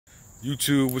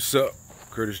YouTube, what's up?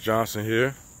 Curtis Johnson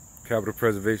here, Capital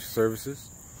Preservation Services.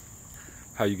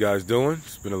 How you guys doing?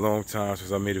 It's been a long time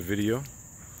since I made a video,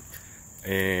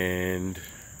 and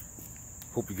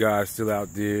hope you guys still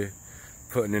out there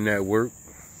putting in that work,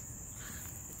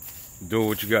 doing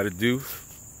what you got to do.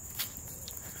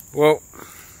 Well,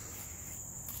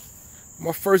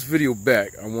 my first video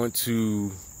back, I want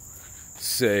to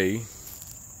say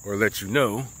or let you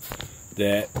know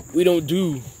that we don't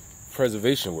do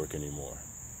preservation work anymore.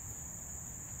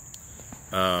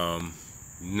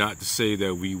 Not to say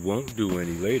that we won't do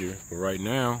any later, but right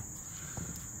now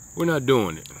we're not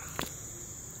doing it.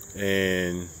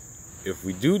 And if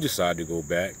we do decide to go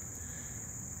back,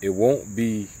 it won't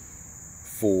be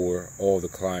for all the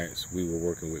clients we were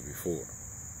working with before.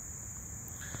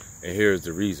 And here's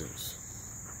the reasons.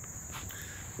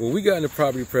 When we got into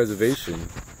property preservation,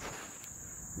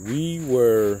 we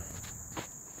were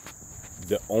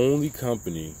the only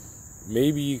company,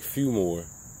 maybe a few more,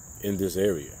 in this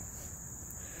area.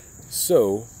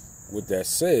 So, with that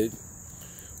said,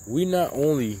 we not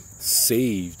only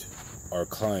saved our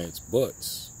clients'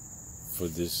 butts for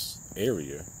this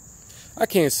area. I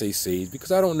can't say saved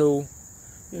because I don't know,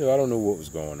 I don't know what was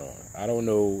going on. I don't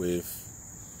know if,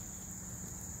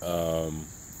 I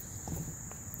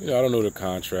don't know the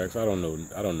contracts. I don't know,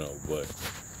 but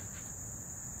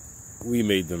we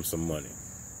made them some money.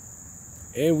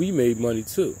 And we made money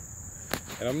too.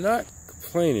 And I'm not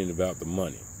complaining about the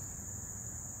money.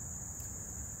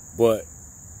 But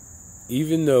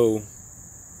even though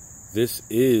this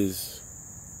is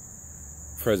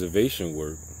preservation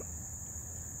work,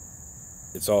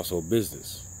 it's also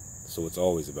business. So it's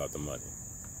always about the money.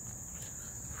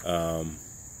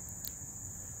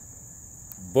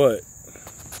 But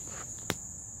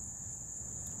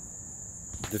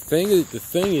the thing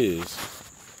is,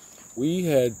 we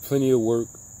had plenty of work.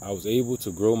 I was able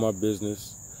to grow my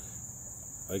business.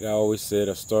 Like I always said,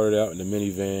 I started out in the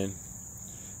minivan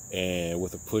and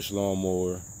with a push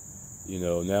lawnmower.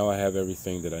 Now I have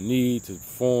everything that I need to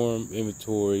perform,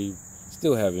 inventory,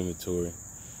 still have inventory,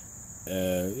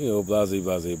 and, blah,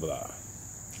 blah, blah.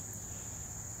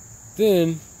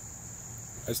 Then,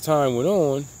 as time went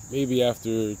on, maybe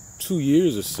after 2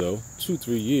 years or so,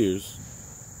 2-3 years,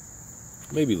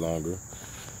 maybe longer,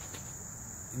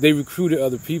 they recruited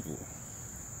other people.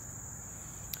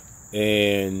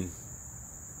 And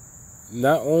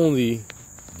not only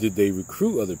did they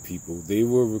recruit other people, they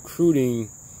were recruiting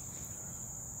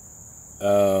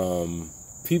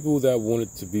people that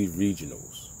wanted to be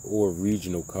regionals or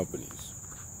regional companies.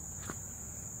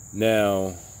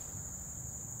 Now,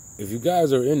 if you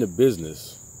guys are in the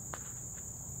business,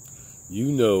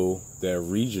 you know that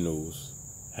regionals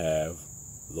have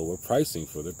lower pricing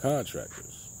for their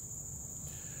contractors.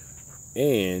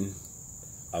 And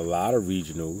a lot of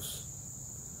regionals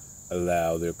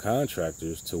allow their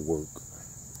contractors to work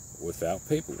without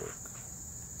paperwork,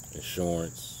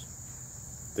 insurance,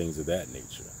 things of that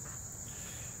nature.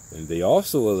 And they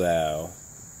also allow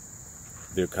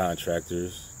their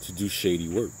contractors to do shady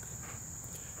work,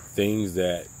 things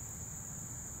that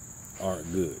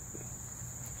aren't good.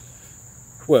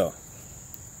 Well,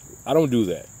 I don't do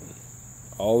that.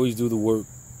 I always do the work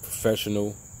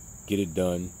professional, get it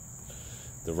done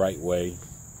the right way,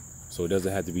 so it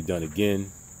doesn't have to be done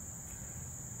again.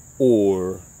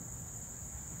 Or,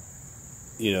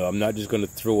 I'm not just going to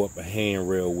throw up a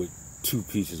handrail with 2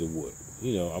 pieces of wood.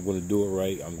 I'm going to do it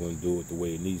right. I'm going to do it the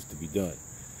way it needs to be done.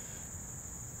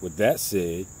 With that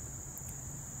said,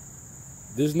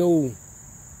 there's no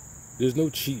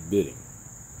cheap bidding.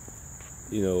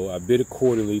 I bid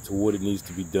accordingly to what it needs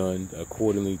to be done,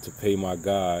 accordingly to pay my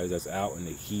guys that's out in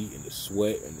the heat and the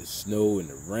sweat and the snow and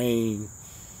the rain.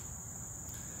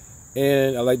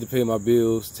 And I like to pay my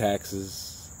bills,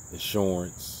 taxes,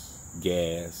 insurance,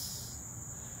 gas,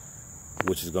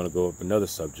 which is going to go up another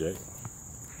subject,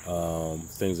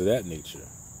 things of that nature.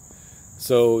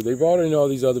 So they brought in all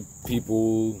these other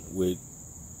people with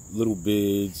little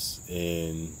bids,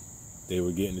 and they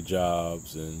were getting the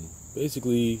jobs, and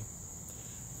basically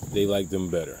they liked them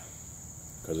better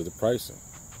because of the pricing,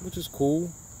 which is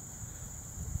cool.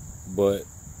 But,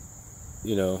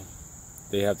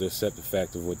 they have to accept the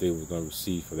fact of what they were going to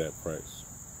receive for that price.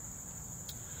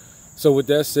 So with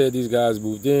that said, these guys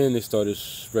moved in, they started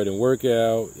spreading work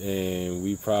out, and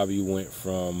we probably went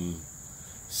from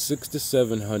 600 to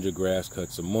 700 grass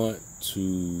cuts a month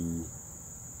to,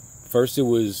 first it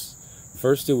was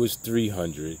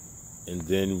 300, and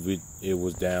then it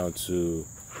was down to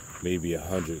maybe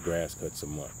 100 grass cuts a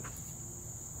month.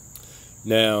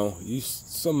 Now,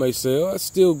 some may say, oh, that's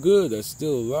still good, that's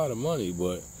still a lot of money,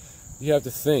 but you have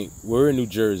to think, we're in New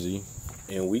Jersey,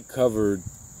 and we covered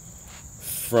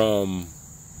from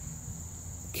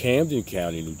Camden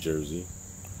County, New Jersey,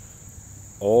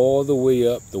 all the way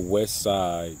up the west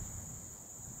side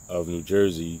of New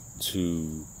Jersey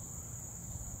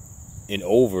and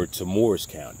over to Morris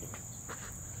County.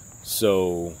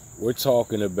 So we're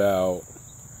talking about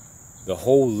the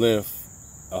whole length,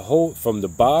 from the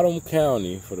bottom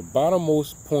county, for the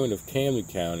bottommost point of Camden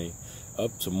County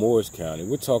up to Morris County.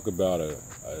 We're talking about a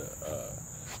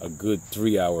good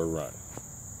 3-hour run.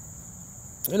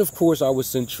 And of course, I would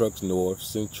send trucks north,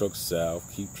 send trucks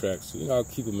south, keep tracks. I'll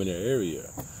keep them in their area.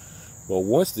 But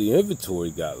once the inventory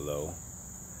got low,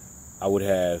 I would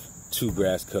have 2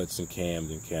 grass cuts in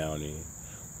Camden County,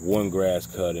 1 grass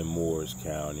cut in Morris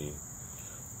County,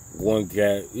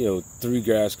 3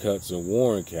 grass cuts in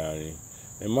Warren County.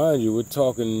 And mind you, we're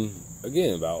talking,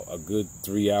 again, about a good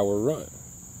 3-hour run.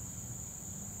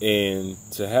 And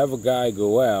to have a guy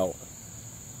go out,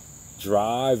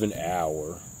 drive an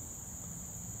hour,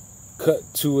 cut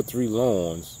 2 or 3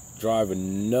 lawns, drive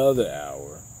another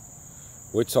hour,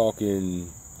 we're talking,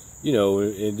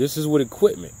 and this is with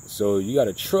equipment. So you got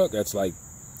a truck that's like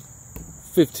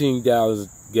 15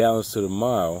 gallons to the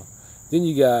mile. Then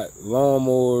you got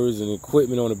lawnmowers and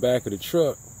equipment on the back of the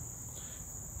truck.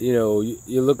 You're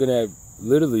looking at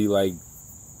literally like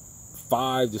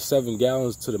 5 to 7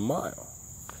 gallons to the mile.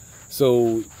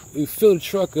 So you fill the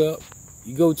truck up,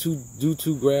 you go to do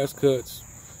 2 grass cuts,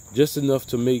 just enough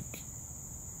to make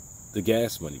the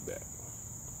gas money back.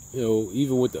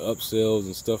 Even with the upsells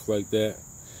and stuff like that,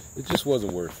 it just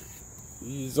wasn't worth it.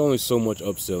 There's only so much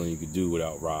upselling you could do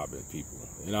without robbing people.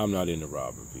 And I'm not into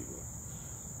robbing people.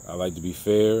 I like to be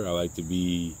fair, I like to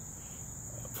be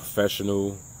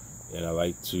professional, and I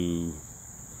like to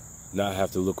not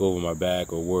have to look over my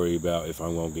back or worry about if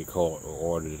I'm going to get caught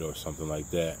or audited or something like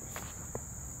that.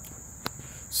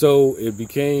 So it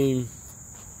became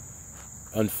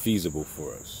unfeasible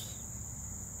for us.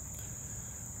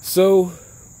 So,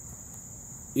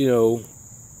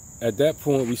 at that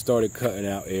point we started cutting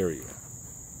out area.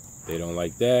 They don't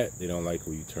like that. They don't like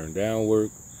when you turn down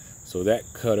work. So that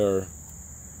cut our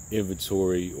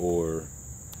inventory or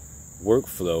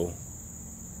workflow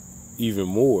even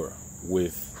more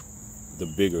with the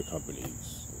bigger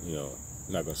companies.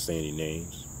 I'm not going to say any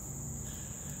names.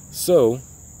 So,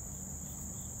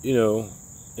 and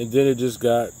then it just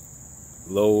got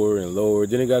lower and lower.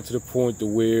 Then it got to the point to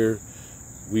where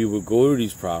we would go to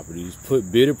these properties,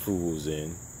 put bid approvals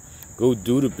in, go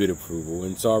do the bid approval,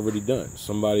 and it's already done.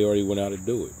 Somebody already went out to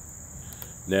do it.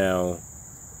 Now,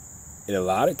 in a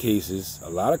lot of cases, a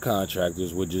lot of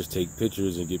contractors would just take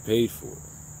pictures and get paid for it.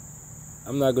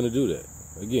 I'm not going to do that.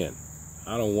 Again,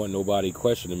 I don't want nobody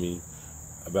questioning me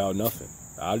about nothing.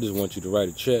 I just want you to write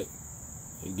a check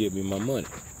and get me my money.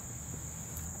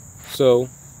 So,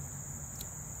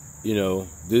 it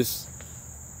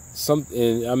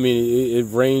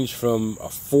ranged from a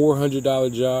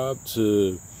 $400 job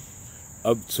to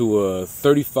up to a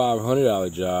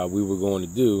 $3,500 job we were going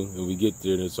to do, and we get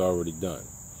there and it's already done.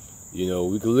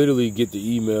 We could literally get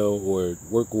the email or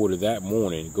work order that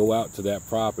morning, go out to that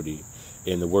property,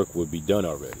 and the work would be done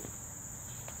already.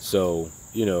 So,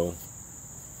 it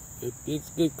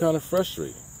get kind of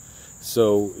frustrating.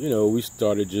 So, we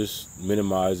started just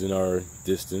minimizing our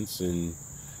distance, and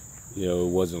it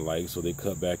wasn't so they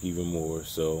cut back even more.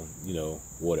 So,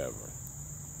 whatever.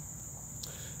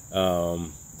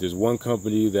 There's one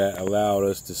company that allowed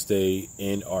us to stay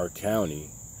in our county,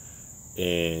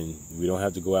 and we don't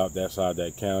have to go out that side of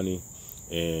that county,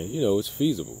 and it's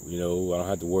feasible. I don't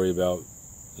have to worry about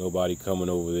nobody coming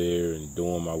over there and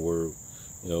doing my work.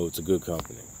 It's a good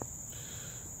company.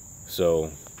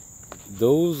 So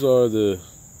those are the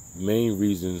main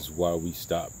reasons why we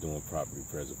stopped doing property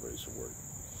preservation work.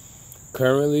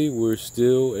 Currently, we're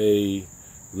still a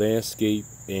landscape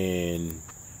and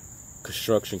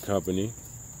construction company.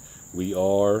 We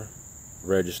are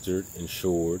registered,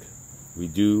 insured. We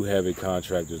do have a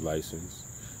contractor's license.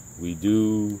 We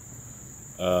do,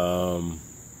 now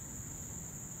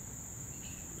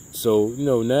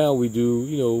we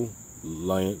do,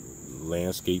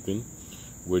 landscaping.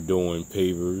 We're doing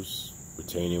pavers,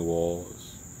 retaining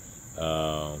walls,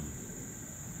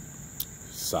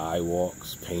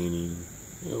 sidewalks, painting,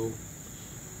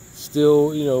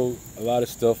 still, a lot of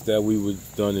stuff that we would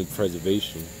done in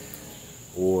preservation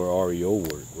or REO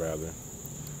work rather.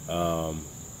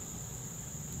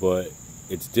 But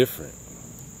it's different,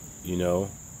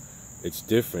 it's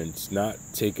different. It's not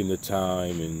taking the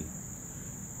time, and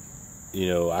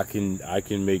I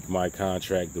can make my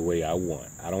contract the way I want.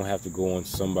 I don't have to go on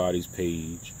somebody's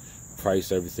page,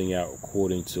 price everything out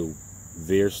according to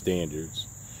their standards,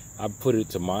 I put it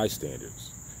to my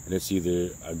standards, and it's either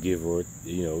a give or,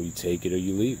 you take it or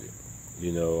you leave it.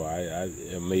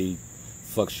 It may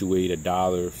fluctuate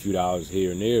 $1, a few dollars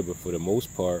here and there, but for the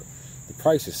most part, the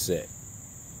price is set.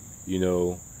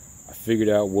 I figured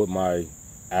out what my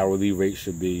hourly rate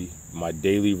should be, my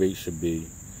daily rate should be,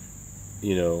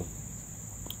 and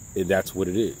that's what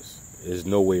it is. There's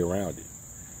no way around it.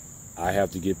 I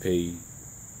have to get paid.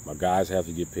 My guys have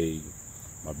to get paid.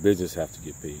 My business have to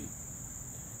get paid.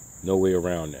 No way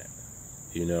around that,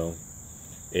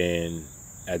 And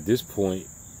at this point,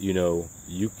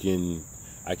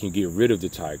 I can get rid of the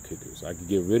tire kickers. I can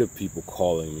get rid of people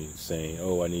calling me saying,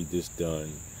 "Oh, I need this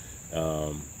done.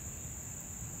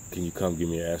 Can you come give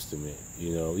me an estimate?"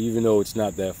 Even though it's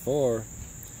not that far,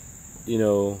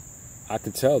 I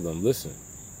can tell them, listen,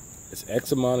 it's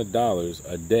X amount of dollars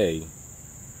a day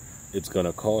it's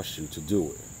gonna cost you to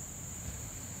do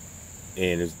it,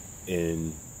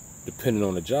 and depending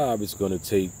on the job, it's gonna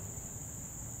take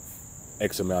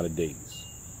X amount of days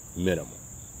minimum.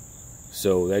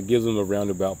 So that gives them a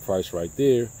roundabout price right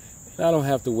there. And I don't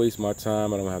have to waste my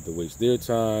time. I don't have to waste their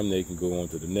time. They can go on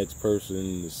to the next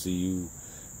person to see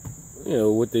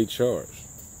what they charge.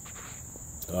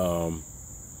 And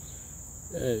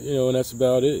that's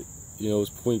about it. It's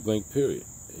point blank period.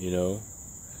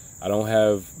 I don't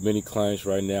have many clients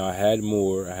right now. I had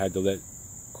more. I had to let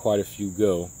quite a few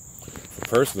go for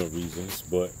personal reasons,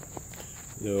 but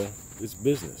it's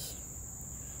business.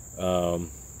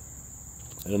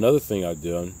 And another thing I've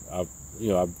done, I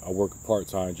work a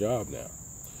part-time job now.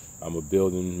 I'm a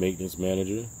building maintenance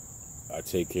manager. I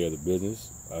take care of the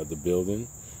business, the building.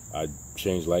 I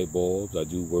change light bulbs. I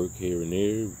do work here and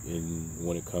there. And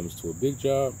when it comes to a big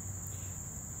job,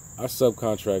 I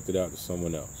subcontract it out to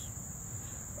someone else.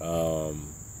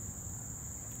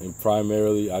 And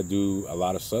primarily, I do a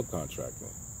lot of subcontracting.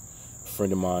 A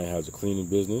friend of mine has a cleaning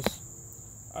business.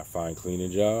 I find cleaning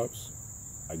jobs.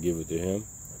 I give it to him.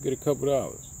 I get a couple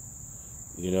dollars.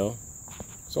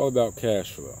 It's all about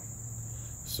cash flow.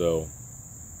 So,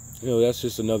 that's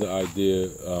just another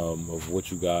idea of what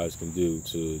you guys can do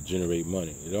to generate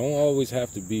money. It don't always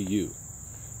have to be you.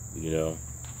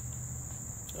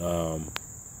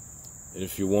 And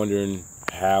if you're wondering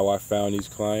how I found these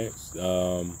clients,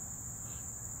 I'll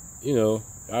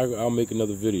make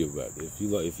another video about it. If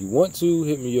you want to,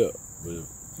 hit me up. But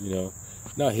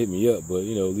not hit me up, but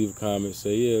leave a comment,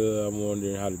 say, yeah, I'm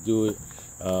wondering how to do it.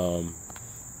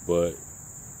 But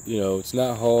it's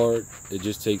not hard. It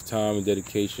just takes time and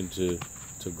dedication to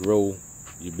grow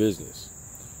your business.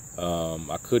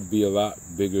 I could be a lot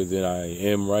bigger than I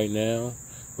am right now,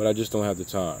 but I just don't have the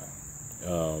time.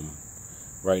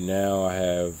 Right now, I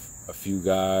have a few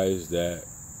guys that,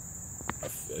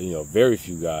 very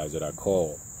few guys that I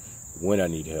call when I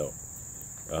need help,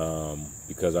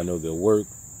 because I know they'll work.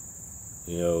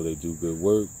 They do good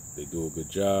work. They do a good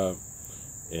job,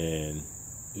 and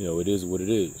it is what it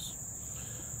is.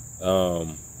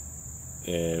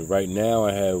 And right now,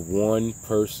 I have one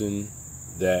person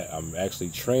that I'm actually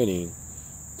training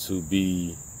to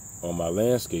be on my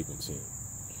landscaping team,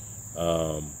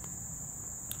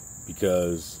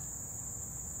 because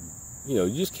you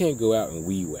just can't go out and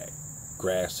weed whack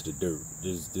grass to the dirt.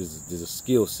 There's a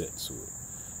skill set to it.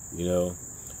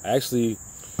 I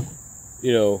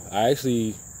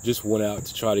actually just went out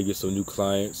to try to get some new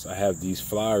clients. I have these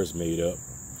flyers made up,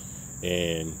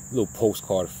 and little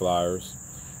postcard flyers,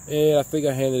 and I think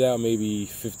I handed out maybe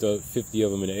 50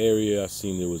 of them in the area. I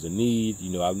seen there was a need.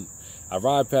 I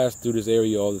ride past through this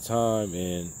area all the time,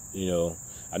 and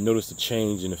I noticed a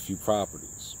change in a few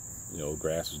properties.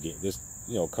 Grass was getting this.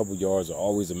 A couple yards are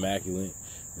always immaculate.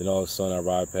 Then all of a sudden I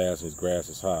ride past and this grass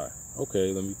is high.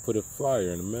 Okay, let me put a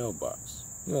flyer in the mailbox.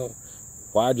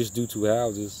 Why just do 2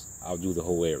 houses? I'll do the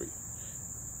whole area.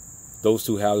 Those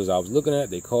 2 houses I was looking at,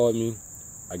 they called me.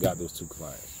 I got those 2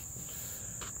 clients.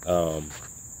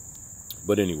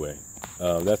 But anyway,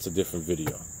 that's a different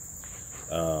video.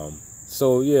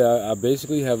 So yeah, I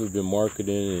basically haven't been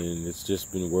marketing, and it's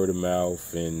just been word of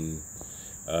mouth and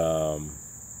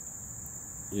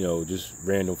just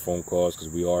random phone calls, because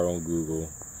we are on Google.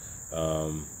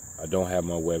 I don't have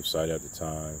my website at the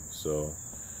time, so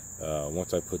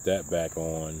once I put that back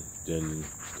on, then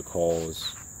the calls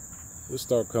will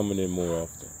start coming in more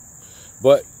often.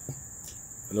 But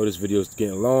I know this video is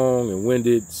getting long and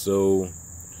winded, so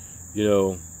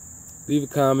leave a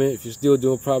comment. If you're still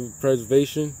doing property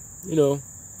preservation,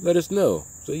 let us know.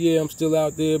 So yeah, I'm still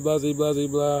out there, blah, blah, blah,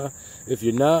 blah. If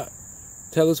you're not,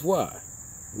 tell us why.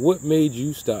 What made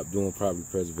you stop doing property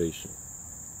preservation?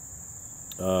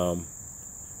 In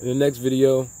the next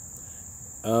video,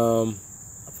 I'll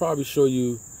probably show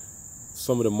you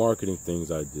some of the marketing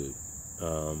things I did.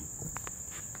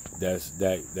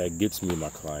 That gets me my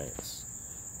clients,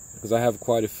 because I have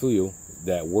quite a few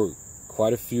that work,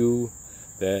 quite a few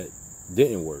that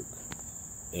didn't work,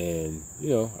 and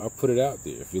I put it out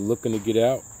there. If you're looking to get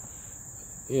out,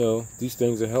 these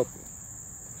things are helping.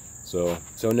 So,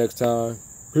 till next time,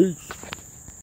 peace.